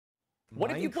What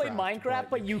if you played Minecraft,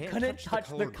 but you couldn't touch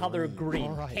the color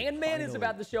green? Right, Camman is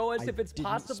about to show us if it's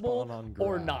possible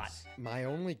or not. My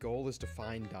only goal is to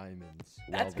find diamonds.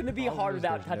 That's going to be hard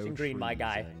without touching green, my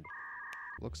guy.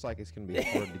 Looks like it's going to be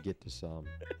hard to get to some.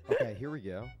 Okay, here we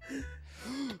go.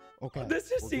 Okay. This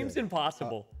just seems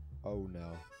impossible. Oh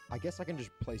no. I guess I can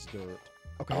just place dirt.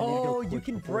 Okay. Oh, you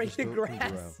can break the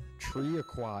grass. Tree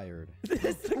acquired.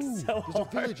 This looks so hard. There's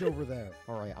a village over there.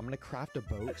 All right, I'm gonna craft a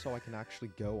boat so I can actually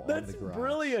go on the grass. That's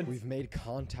brilliant. We've made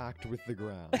contact with the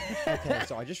ground. Okay,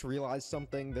 so I just realized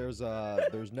something. There's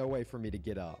no way for me to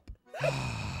get up.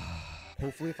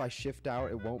 Hopefully, if I shift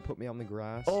out, it won't put me on the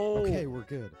grass. Oh. Okay, we're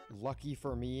good. Lucky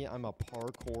for me, I'm a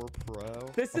parkour pro.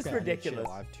 This is ridiculous.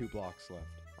 I have 2 blocks left.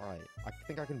 All right, I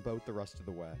think I can boat the rest of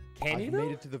the way. Can you, I've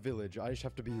made it to the village. I just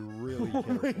have to be really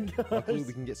careful. Luckily,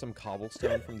 we can get some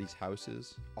cobblestone from these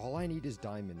houses. All I need is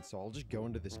diamonds, so I'll just go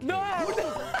into this cave. No!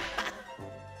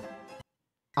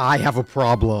 I have a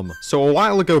problem. So a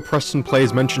while ago,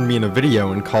 PrestonPlayz mentioned me in a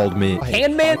video and called me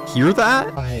Camman? Hear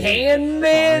that?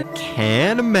 Camman?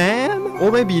 Camman?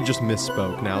 Or maybe you just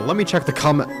misspoke. Now, let me check the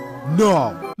comment.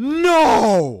 No!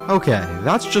 No! Okay,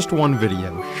 that's just one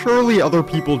video. Surely other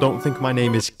people don't think my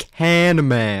name is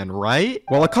Camman, right?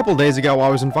 Well, a couple days ago, I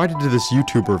was invited to this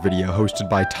YouTuber video hosted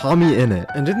by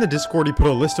TommyInnit, and in the Discord, he put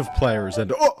a list of players,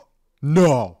 and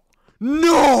no!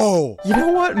 No! You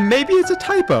know what? Maybe it's a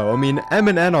typo. I mean, M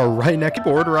and N are right next to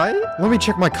board, right? Let me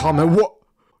check my comment. What?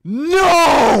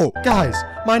 No! Guys,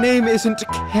 my name isn't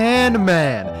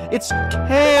Camman. It's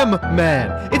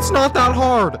Camman. It's not that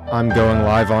hard. I'm going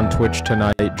live on Twitch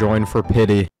tonight. Join for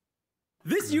pity.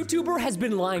 This YouTuber has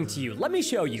been lying to you. Let me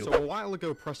show you. So a while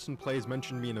ago, PrestonPlayz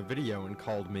mentioned me in a video and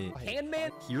called me Camman?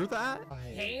 Hear that?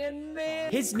 Camman?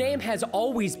 His name has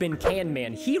always been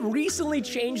Camman. He recently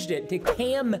changed it to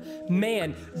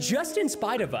Camman, just in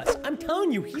spite of us. I'm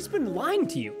telling you, he's been lying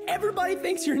to you. Everybody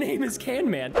thinks your name is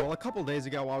Camman. Well, a couple days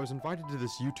ago, I was invited to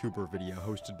this YouTuber video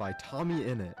hosted by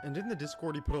TommyInnit, and in the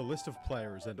Discord, he put a list of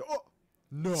players and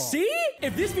no. See?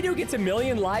 If this video gets 1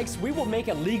 million likes, we will make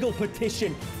a legal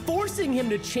petition forcing him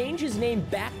to change his name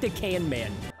back to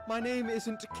Camman. My name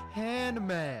isn't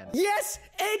Camman. Yes,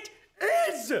 it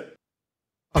is!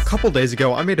 A couple days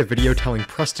ago, I made a video telling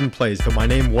PrestonPlayz that my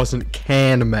name wasn't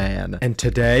Camman, and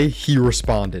today, he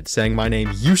responded, saying my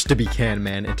name used to be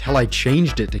Camman until I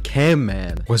changed it to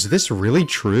Camman. Was this really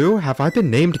true? Have I been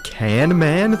named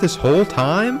Camman this whole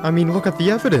time? I mean, look at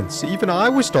the evidence. Even I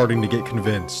was starting to get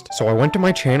convinced. So I went to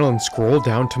my channel and scrolled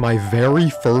down to my very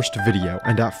first video,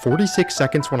 and at 46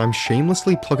 seconds when I'm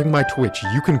shamelessly plugging my Twitch,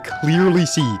 you can clearly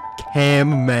see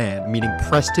Camman, meaning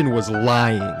Preston was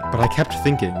lying. But I kept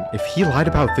thinking, if he lied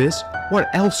about this, what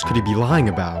else could he be lying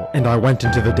about? And I went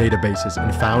into the databases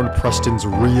and found Preston's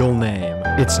real name.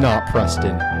 It's not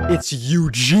Preston, it's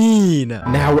Eugene.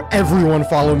 Now everyone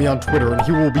follow me on Twitter and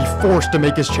he will be forced to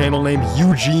make his channel name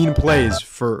EugenePlayz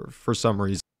for some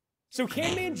reason. So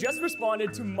Camman just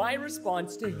responded to my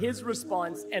response to his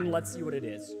response, and let's see what it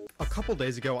is. A couple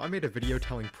days ago, I made a video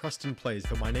telling PrestonPlayz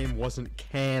that my name wasn't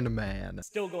Camman.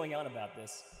 Still going on about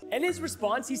this. In his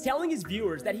response, he's telling his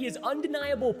viewers that he has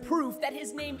undeniable proof that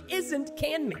his name isn't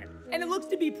Camman. And it looks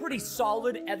to be pretty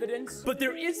solid evidence, but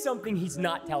there is something he's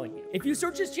not telling you. If you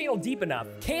search his channel deep enough,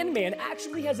 Camman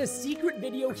actually has a secret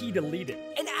video he deleted.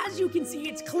 And as you can see,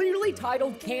 it's clearly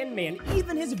titled Camman.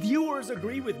 Even his viewers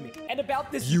agree with me. And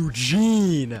about this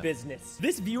Eugene business.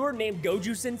 This viewer named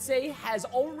Goju Sensei has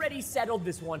already settled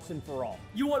this once and for all.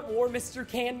 You want more, Mr.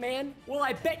 Camman? Well,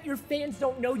 I bet your fans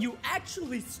don't know you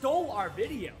actually stole our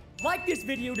video. Like this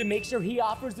video to make sure he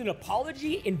offers an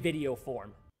apology in video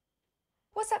form.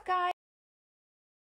 What's up, guys?